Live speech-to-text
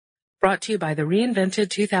Brought to you by the reinvented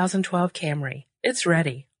 2012 Camry. It's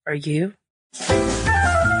ready. Are you?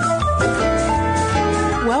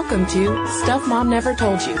 Welcome to Stuff Mom Never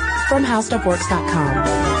Told You from HowStuffWorks.com.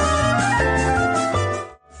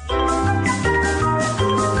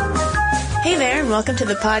 Hey there, and welcome to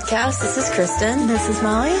the podcast. This is Kristen. This is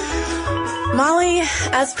Molly. Molly,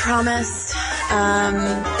 as promised,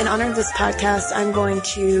 in honor of this podcast, I'm going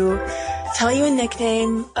to tell you a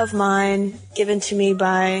nickname of mine given to me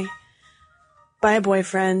by a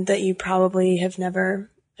boyfriend that you probably have never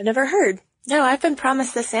heard. No, I've been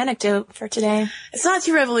promised this anecdote for today. It's not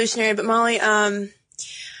too revolutionary, but Molly, I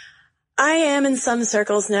am in some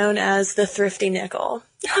circles known as the thrifty nickel.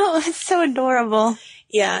 Oh, it's so adorable.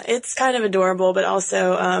 Yeah, it's kind of adorable, but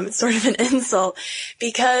also it's sort of an insult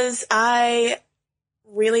because I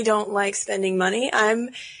really don't like spending money.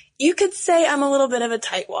 You could say I'm a little bit of a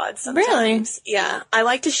tightwad sometimes. Really? Yeah. I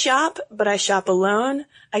like to shop, but I shop alone.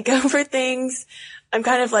 I go for things. I'm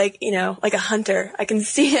kind of like, like a hunter. I can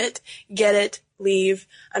see it, get it, leave.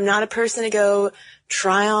 I'm not a person to go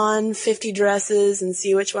try on 50 dresses and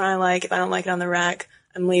see which one I like. If I don't like it on the rack,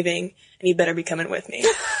 I'm leaving, and you better be coming with me.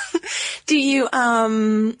 Do you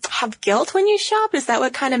have guilt when you shop? Is that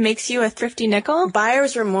what kind of makes you a thrifty nickel?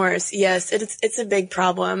 Buyer's remorse. Yes, it's a big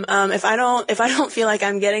problem. If I don't feel like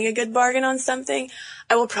I'm getting a good bargain on something,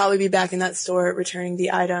 I will probably be back in that store returning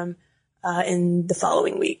the item in the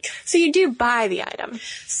following week. So you do buy the item?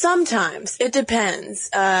 Sometimes. It depends.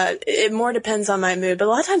 It more depends on my mood, but a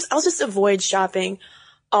lot of times I'll just avoid shopping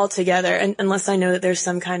altogether unless I know that there's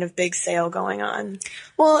some kind of big sale going on.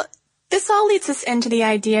 Well, this all leads us into the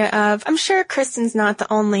idea of, I'm sure Kristen's not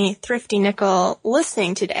the only thrifty nickel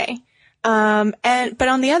listening today. But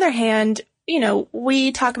on the other hand,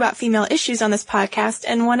 we talk about female issues on this podcast,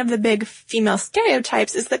 and one of the big female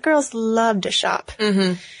stereotypes is that girls love to shop.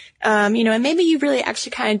 Mm-hmm. And maybe you really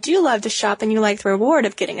actually kind of do love to shop and you like the reward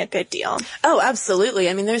of getting a good deal. Oh, absolutely.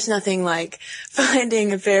 I mean, there's nothing like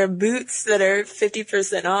finding a pair of boots that are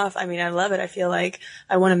 50% off. I mean, I love it. I feel like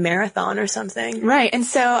I won a marathon or something. Right. And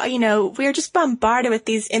so, we're just bombarded with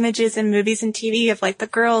these images in movies and TV of like the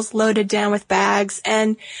girls loaded down with bags.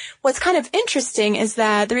 And what's kind of interesting is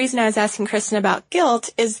that the reason I was asking Kristen about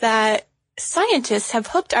guilt is that scientists have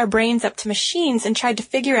hooked our brains up to machines and tried to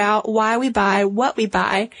figure out why we buy what we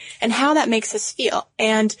buy and how that makes us feel.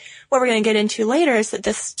 And what we're going to get into later is that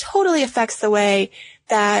this totally affects the way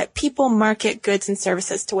that people market goods and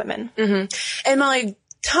services to women. Mm-hmm. And Molly,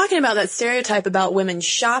 talking about that stereotype about women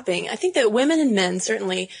shopping, I think that women and men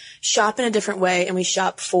certainly shop in a different way, and we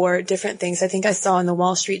shop for different things. I think I saw in the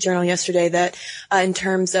Wall Street Journal yesterday that in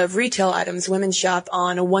terms of retail items, women shop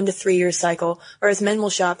on a 1 to 3 year cycle, whereas men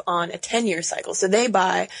will shop on a 10-year cycle. So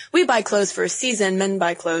we buy clothes for a season, men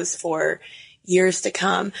buy clothes for years to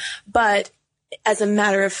come. But as a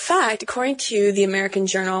matter of fact, according to the American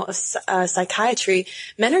Journal of Psychiatry,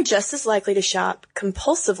 men are just as likely to shop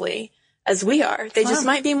compulsively as we are. They just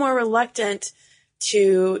might be more reluctant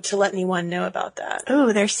to let anyone know about that.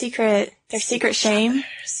 Ooh, their secret shame.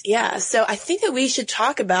 Yeah. So I think that we should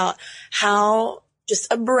talk about how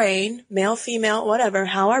just a brain, male, female, whatever,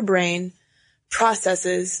 how our brain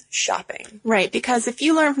processes shopping. Right. Because if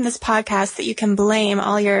you learn from this podcast that you can blame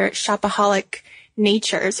all your shopaholic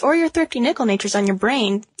natures or your thrifty nickel natures on your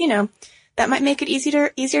brain, that might make it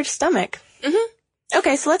easier to stomach. Mm-hmm.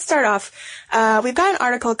 Okay, so let's start off. We've got an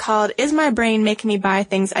article called, "Is My Brain Making Me Buy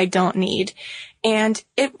Things I Don't Need?" And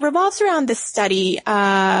it revolves around this study.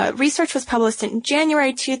 Research was published in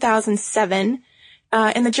January 2007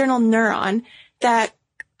 in the journal Neuron that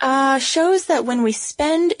shows that when we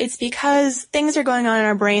spend, it's because things are going on in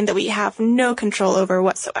our brain that we have no control over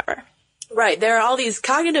whatsoever. Right. There are all these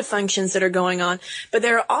cognitive functions that are going on, but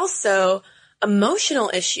there are also emotional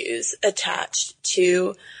issues attached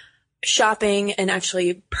to shopping and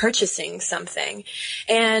actually purchasing something.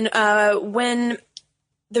 And when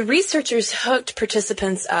the researchers hooked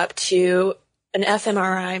participants up to an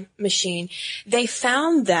fMRI machine, they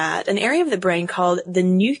found that an area of the brain called the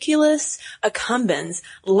nucleus accumbens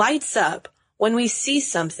lights up when we see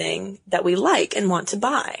something that we like and want to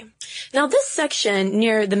buy. Now, this section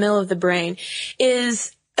near the middle of the brain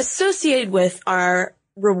is associated with our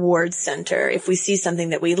reward center. If we see something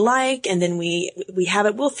that we like and then we have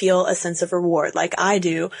it, we'll feel a sense of reward, like I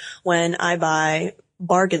do when I buy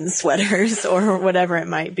bargain sweaters or whatever it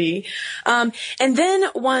might be. And then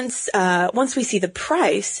once we see the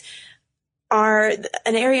price,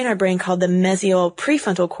 an area in our brain called the mesial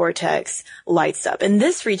prefrontal cortex lights up. And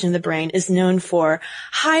this region of the brain is known for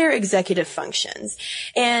higher executive functions.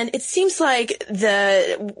 And it seems like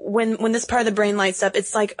when this part of the brain lights up,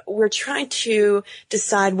 it's like we're trying to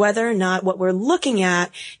decide whether or not what we're looking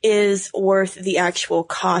at is worth the actual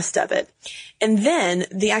cost of it. And then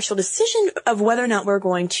the actual decision of whether or not we're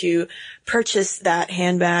going to purchase that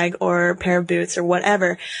handbag or pair of boots or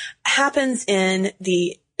whatever happens in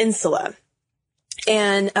the insula.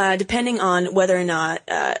 And depending on whether or not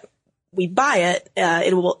we buy it,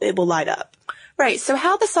 it will light up. Right. So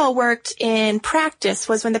how this all worked in practice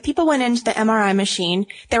was when the people went into the MRI machine,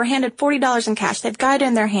 they were handed $40 in cash. They've got it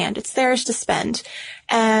in their hand. It's theirs to spend.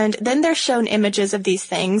 And then they're shown images of these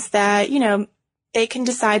things that, they can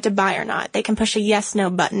decide to buy or not. They can push a yes, no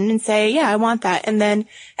button and say, yeah, I want that. And then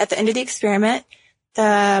at the end of the experiment,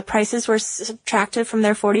 the prices were subtracted from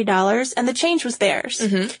their $40 and the change was theirs.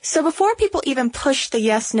 Mm-hmm. So before people even pushed the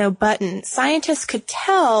yes, no button, scientists could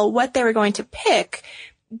tell what they were going to pick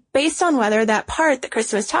based on whether that part that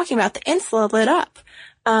Kristen was talking about, the insula, lit up.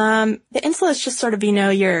 The insula is just sort of,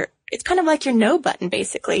 it's kind of like your no button,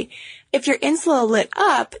 basically. If your insula lit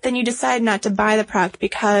up, then you decide not to buy the product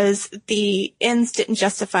because the ends didn't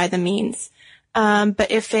justify the means.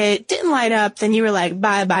 But if it didn't light up, then you were like,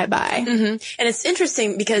 buy. Mm-hmm. And it's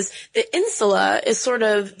interesting because the insula is sort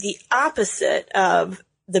of the opposite of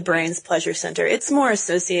the brain's pleasure center. It's more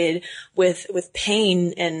associated with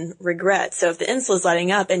pain and regret. So if the insula is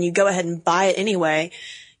lighting up and you go ahead and buy it anyway,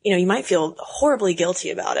 you might feel horribly guilty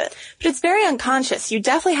about it. But it's very unconscious. You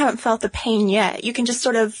definitely haven't felt the pain yet. You can just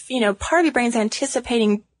sort of, part of your brain's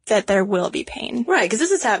anticipating that there will be pain. Right, because this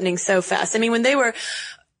is happening so fast. I mean, when they were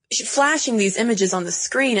flashing these images on the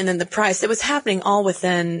screen and then the price, it was happening all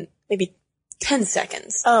within maybe 10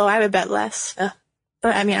 seconds. Oh, I would bet less.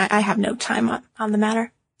 But I mean, I have no time on the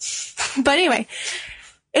matter. But anyway,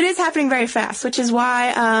 it is happening very fast, which is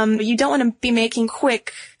why you don't want to be making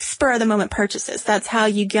quick, spur-of-the-moment purchases. That's how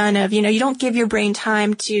you kind of, you don't give your brain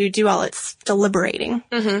time to do all its deliberating.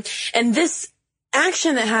 Mm-hmm. And this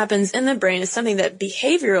action that happens in the brain is something that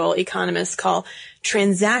behavioral economists call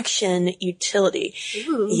transaction utility.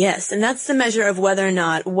 Ooh. Yes, and that's the measure of whether or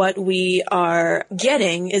not what we are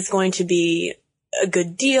getting is going to be a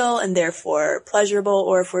good deal and therefore pleasurable,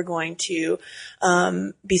 or if we're going to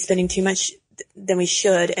be spending too much than we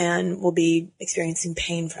should and we'll be experiencing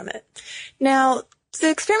pain from it. Now,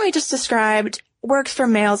 the experiment we just described works for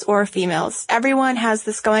males or females. Everyone has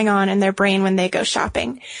this going on in their brain when they go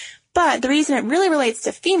shopping. But the reason it really relates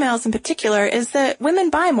to females in particular is that women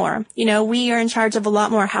buy more. We are in charge of a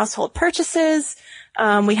lot more household purchases.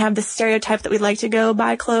 We have this stereotype that we'd like to go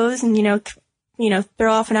buy clothes and,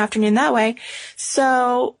 throw off an afternoon that way.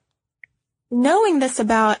 So knowing this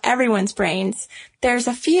about everyone's brains, there's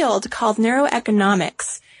a field called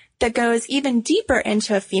neuroeconomics that goes even deeper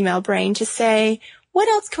into a female brain to say, what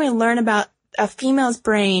else can we learn about a female's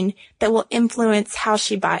brain that will influence how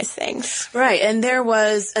she buys things? Right. And there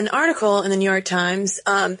was an article in the New York Times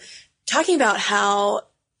talking about how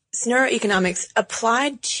neuroeconomics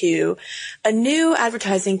applied to a new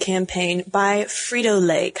advertising campaign by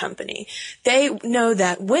Frito-Lay company. They know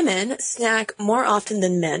that women snack more often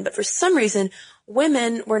than men, but for some reason,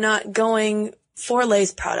 women were not going for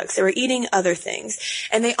Lay's products. They were eating other things.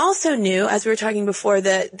 And they also knew, as we were talking before,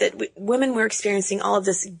 that women were experiencing all of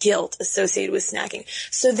this guilt associated with snacking.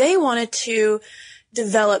 So they wanted to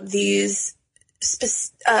develop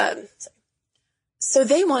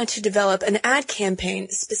an ad campaign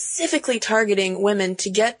specifically targeting women to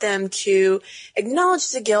get them to acknowledge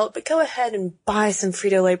the guilt, but go ahead and buy some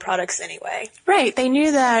Frito-Lay products anyway. Right. They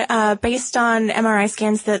knew that based on MRI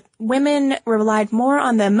scans that women relied more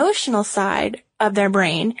on the emotional side of their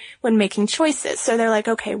brain when making choices. So they're like,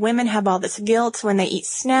 okay, women have all this guilt when they eat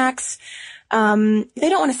snacks. They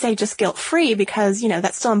don't want to say just guilt-free because,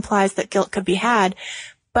 that still implies that guilt could be had.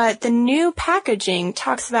 But the new packaging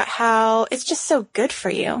talks about how it's just so good for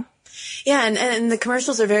you. Yeah, and the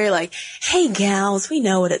commercials are very like, hey gals, we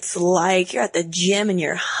know what it's like. You're at the gym and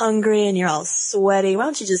you're hungry and you're all sweaty. Why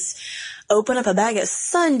don't you just open up a bag of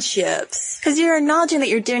Sun Chips? Because you're acknowledging that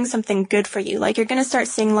you're doing something good for you. Like, you're going to start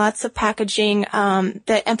seeing lots of packaging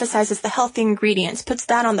that emphasizes the healthy ingredients, puts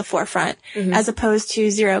that on the forefront, as opposed to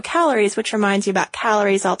 0 calories, which reminds you about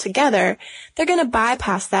calories altogether. They're going to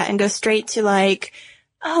bypass that and go straight to like,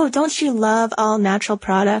 oh, don't you love all natural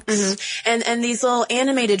products? Mm-hmm. And these little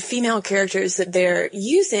animated female characters that they're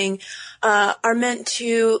using are meant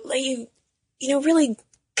to let you, really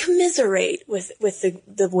commiserate with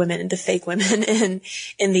the women, the fake women in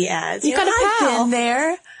the ads. You got a pal.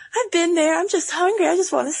 I've been there. I'm just hungry. I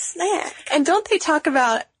just want a snack. And don't they talk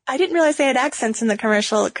about I didn't realize they had accents in the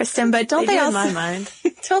commercial, Kristen, but don't they do also, in my mind.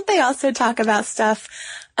 Don't they also talk about stuff,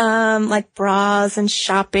 like bras and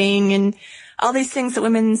shopping and all these things that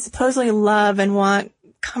women supposedly love and want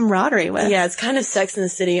camaraderie with? Yeah, it's kind of Sex and the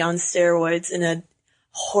City on steroids in a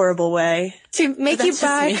horrible way. To make you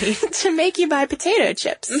buy potato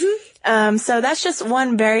chips. Mm-hmm. So that's just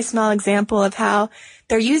one very small example of how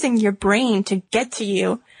they're using your brain to get to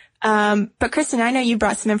you. But Kristen, I know you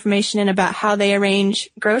brought some information in about how they arrange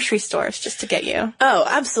grocery stores just to get you. Oh,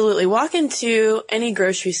 absolutely. Walk into any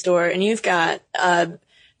grocery store and you've got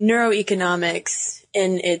neuroeconomics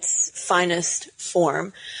in its finest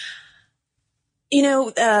form. You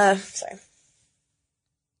know, sorry.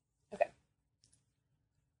 Okay.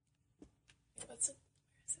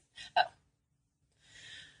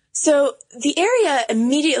 So the area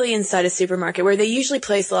immediately inside a supermarket where they usually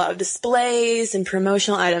place a lot of displays and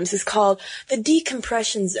promotional items is called the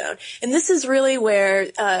decompression zone. And this is really where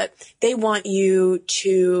they want you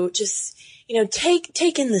to just,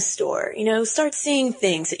 take in the store, start seeing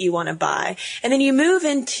things that you want to buy. And then you move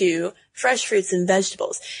into fresh fruits and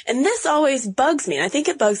vegetables. And this always bugs me. And I think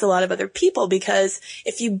it bugs a lot of other people because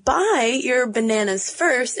if you buy your bananas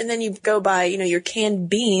first and then you go buy, your canned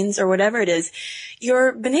beans or whatever it is,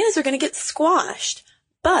 your bananas are going to get squashed.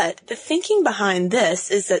 But the thinking behind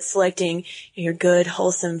this is that selecting your good,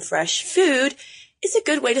 wholesome, fresh food is a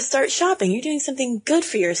good way to start shopping. You're doing something good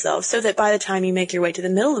for yourself so that by the time you make your way to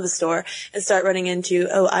the middle of the store and start running into,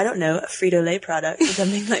 a Frito-Lay product or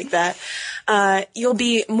something like that, you'll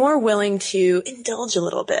be more willing to indulge a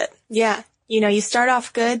little bit. Yeah. You start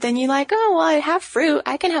off good, then you're like, I have fruit.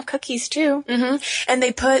 I can have cookies too. Mm-hmm. And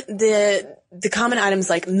they put the common items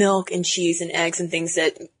like milk and cheese and eggs and things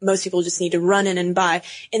that most people just need to run in and buy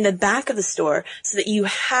in the back of the store so that you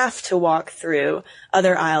have to walk through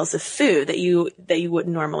other aisles of food that you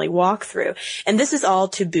wouldn't normally walk through. And this is all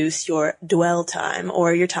to boost your dwell time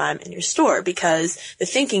or your time in your store because the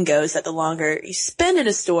thinking goes that the longer you spend in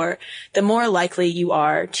a store, the more likely you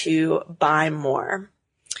are to buy more.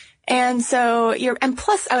 And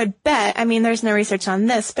plus I would bet, there's no research on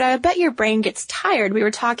this, but I would bet your brain gets tired. We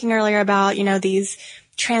were talking earlier about, these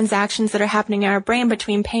transactions that are happening in our brain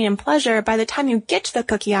between pain and pleasure. By the time you get to the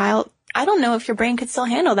cookie aisle, I don't know if your brain could still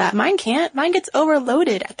handle that. Mine can't. Mine gets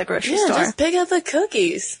overloaded at the grocery store. Just pick up the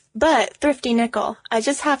cookies. But Thrifty Nickel, I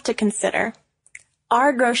just have to consider,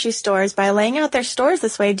 are grocery stores, by laying out their stores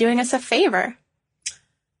this way, doing us a favor?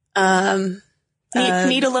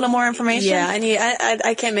 Need a little more information? Yeah,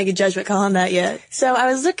 I can't make a judgment call on that yet. So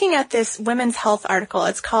I was looking at this women's health article.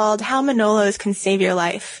 It's called How Manolos Can Save Your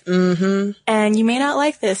Life. Mm-hmm. And you may not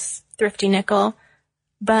like this, Thrifty Nickel,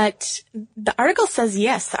 but the article says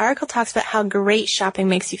yes. The article talks about how great shopping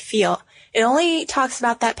makes you feel. It only talks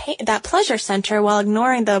about that pleasure center while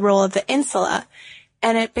ignoring the role of the insula.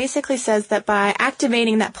 And it basically says that by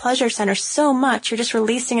activating that pleasure center so much, you're just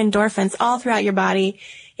releasing endorphins all throughout your body.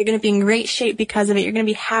 You're going to be in great shape because of it. You're going to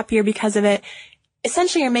be happier because of it.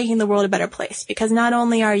 Essentially, you're making the world a better place because not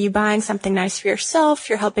only are you buying something nice for yourself,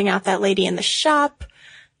 you're helping out that lady in the shop.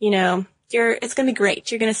 It's going to be great.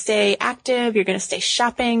 You're going to stay active. You're going to stay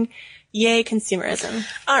shopping. Yay, consumerism.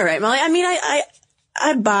 All right, Molly.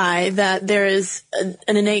 I buy that there is an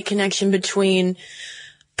innate connection between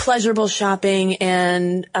pleasurable shopping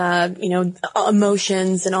and,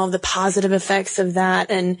 emotions and all the positive effects of that.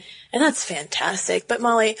 And that's fantastic. But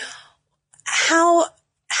Molly, how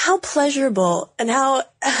pleasurable and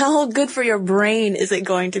how good for your brain is it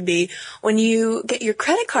going to be when you get your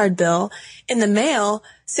credit card bill in the mail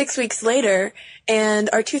 6 weeks later and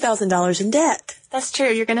are $2,000 in debt? That's true.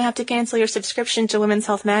 You're going to have to cancel your subscription to Women's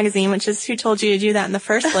Health Magazine, which is who told you to do that in the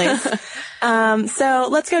first place. So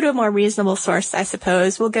let's go to a more reasonable source, I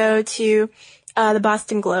suppose. We'll go to the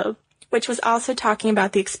Boston Globe, which was also talking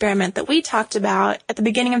about the experiment that we talked about at the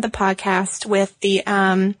beginning of the podcast with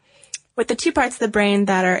the two parts of the brain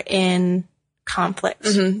that are in conflict.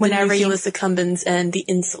 Mm-hmm. Whenever the nucleus accumbens and the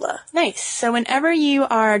insula. Nice. So whenever you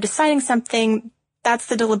are deciding something, that's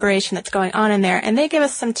the deliberation that's going on in there. And they give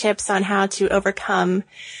us some tips on how to overcome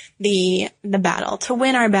the battle, to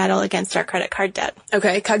win our battle against our credit card debt.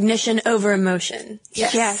 Okay. Cognition over emotion.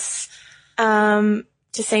 Yes. To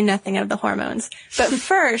say nothing of the hormones. But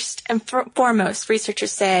first and foremost,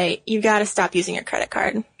 researchers say you got to stop using your credit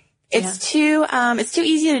card. It's too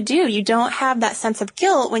easy to do. You don't have that sense of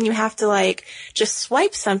guilt when you have to just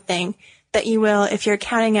swipe something that you will if you're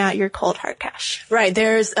counting out your cold hard cash. Right.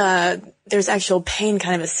 There's actual pain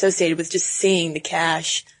kind of associated with just seeing the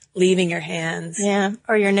cash leaving your hands. Yeah.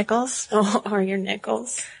 Or your nickels. Or your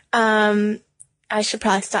nickels. I should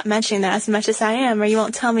probably stop mentioning that as much as I am, or you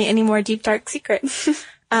won't tell me any more deep, dark secrets.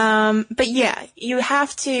 But yeah, you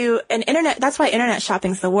have to, that's why internet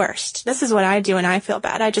shopping's the worst. This is what I do when I feel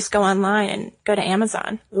bad. I just go online and go to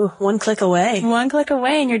Amazon. Ooh, one click away. One click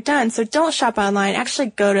away and you're done. So don't shop online. Actually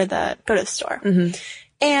go to the store. Mm-hmm.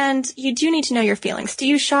 And you do need to know your feelings. Do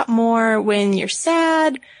you shop more when you're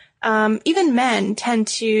sad? Even men tend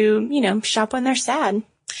to, shop when they're sad.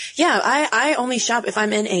 Yeah, I only shop if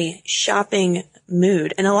I'm in a shopping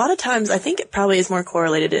mood. And a lot of times I think it probably is more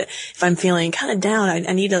correlated to if I'm feeling kind of down,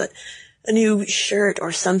 I need a new shirt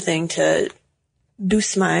or something to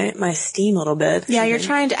boost my esteem a little bit. Yeah, you're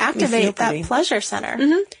trying to activate that pleasure center.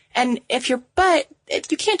 Mm-hmm. And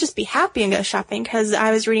you can't just be happy and go shopping, because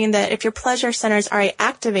I was reading that if your pleasure centers are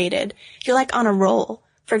activated, you're like on a roll.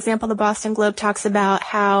 For example, the Boston Globe talks about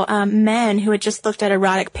how men who had just looked at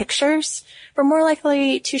erotic pictures were more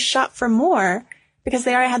likely to shop for more because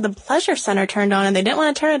they already had the pleasure center turned on and they didn't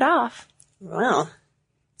want to turn it off. Wow.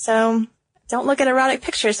 So don't look at erotic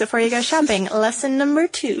pictures before you go shopping. Lesson number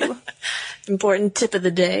 2. Important tip of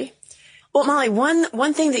the day. Well, Molly,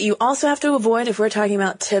 one thing that you also have to avoid if we're talking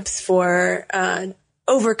about tips for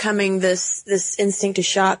overcoming this instinct to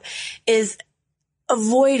shop is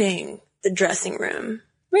avoiding the dressing room.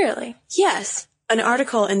 Really? Yes. An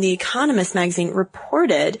article in The Economist magazine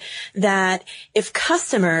reported that if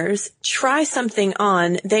customers try something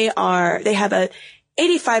on, they have a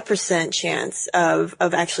 85% chance of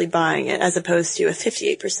actually buying it, as opposed to a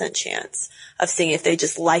 58% chance of seeing if they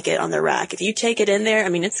just like it on the rack. If you take it in there, I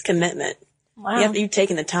mean, it's commitment. Wow. You've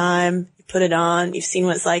taken the time, you put it on, you've seen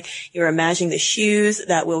what it's like, you're imagining the shoes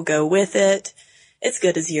that will go with it. It's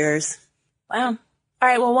good as yours. Wow. All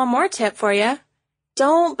right, well, one more tip for you.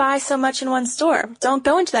 Don't buy so much in one store. Don't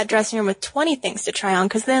go into that dressing room with 20 things to try on,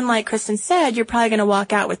 because then, like Kristen said, you're probably going to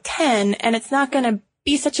walk out with 10, and it's not going to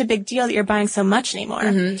be such a big deal that you're buying so much anymore.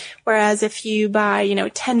 Mm-hmm. Whereas if you buy, a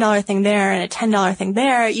 $10 thing there and a $10 thing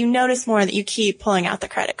there, you notice more that you keep pulling out the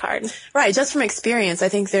credit card. Right. Just from experience, I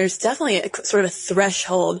think there's definitely sort of a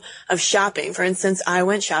threshold of shopping. For instance, I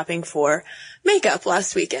went shopping for makeup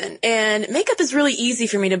last weekend, and makeup is really easy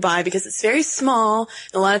for me to buy because it's very small,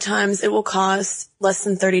 and a lot of times it will cost less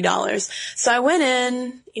than $30. So I went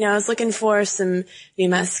in, I was looking for some new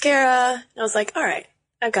mascara, and I was like, all right,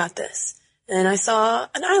 I got this. And I saw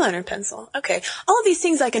an eyeliner pencil. Okay. All of these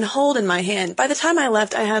things I can hold in my hand. By the time I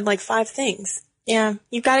left, I had like 5 things. Yeah.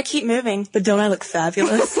 You've got to keep moving. But don't I look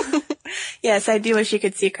fabulous? Yes, I do wish you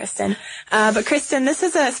could see Kristen. But Kristen, this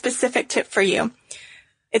is a specific tip for you.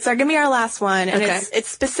 It's going to be our last one. And okay. It's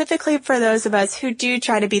specifically for those of us who do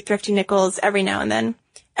try to be thrifty nickels every now and then.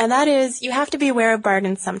 And that is, you have to be aware of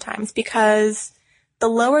bargains sometimes, because the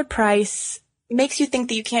lowered price makes you think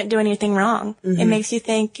that you can't do anything wrong. Mm-hmm. It makes you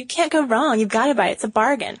think you can't go wrong. You've got to buy it. It's a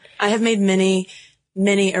bargain. I have made many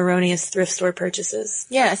erroneous thrift store purchases.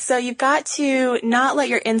 Yeah, so you've got to not let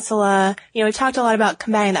your insula, we talked a lot about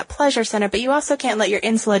combating that pleasure center, but you also can't let your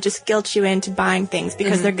insula just guilt you into buying things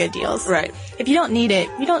because they're good deals. Right. If you don't need it,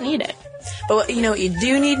 you don't need it. But what you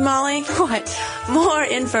do need, Molly? What? More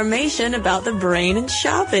information about the brain and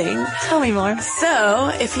shopping. Tell me more.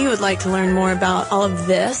 So, if you would like to learn more about all of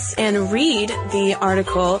this and read the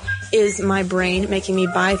article, Is My Brain Making Me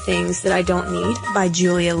Buy Things That I Don't Need? By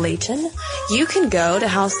Julia Layton, you can go to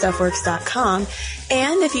howstuffworks.com.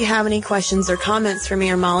 And if you have any questions or comments for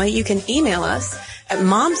me or Molly, you can email us at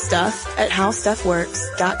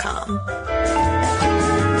momstuff@howstuffworks.com.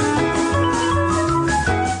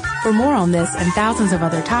 For more on this and thousands of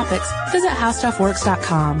other topics, visit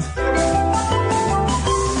howstuffworks.com.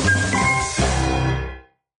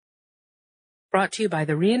 Brought to you by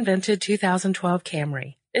the reinvented 2012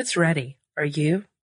 Camry. It's ready. Are you?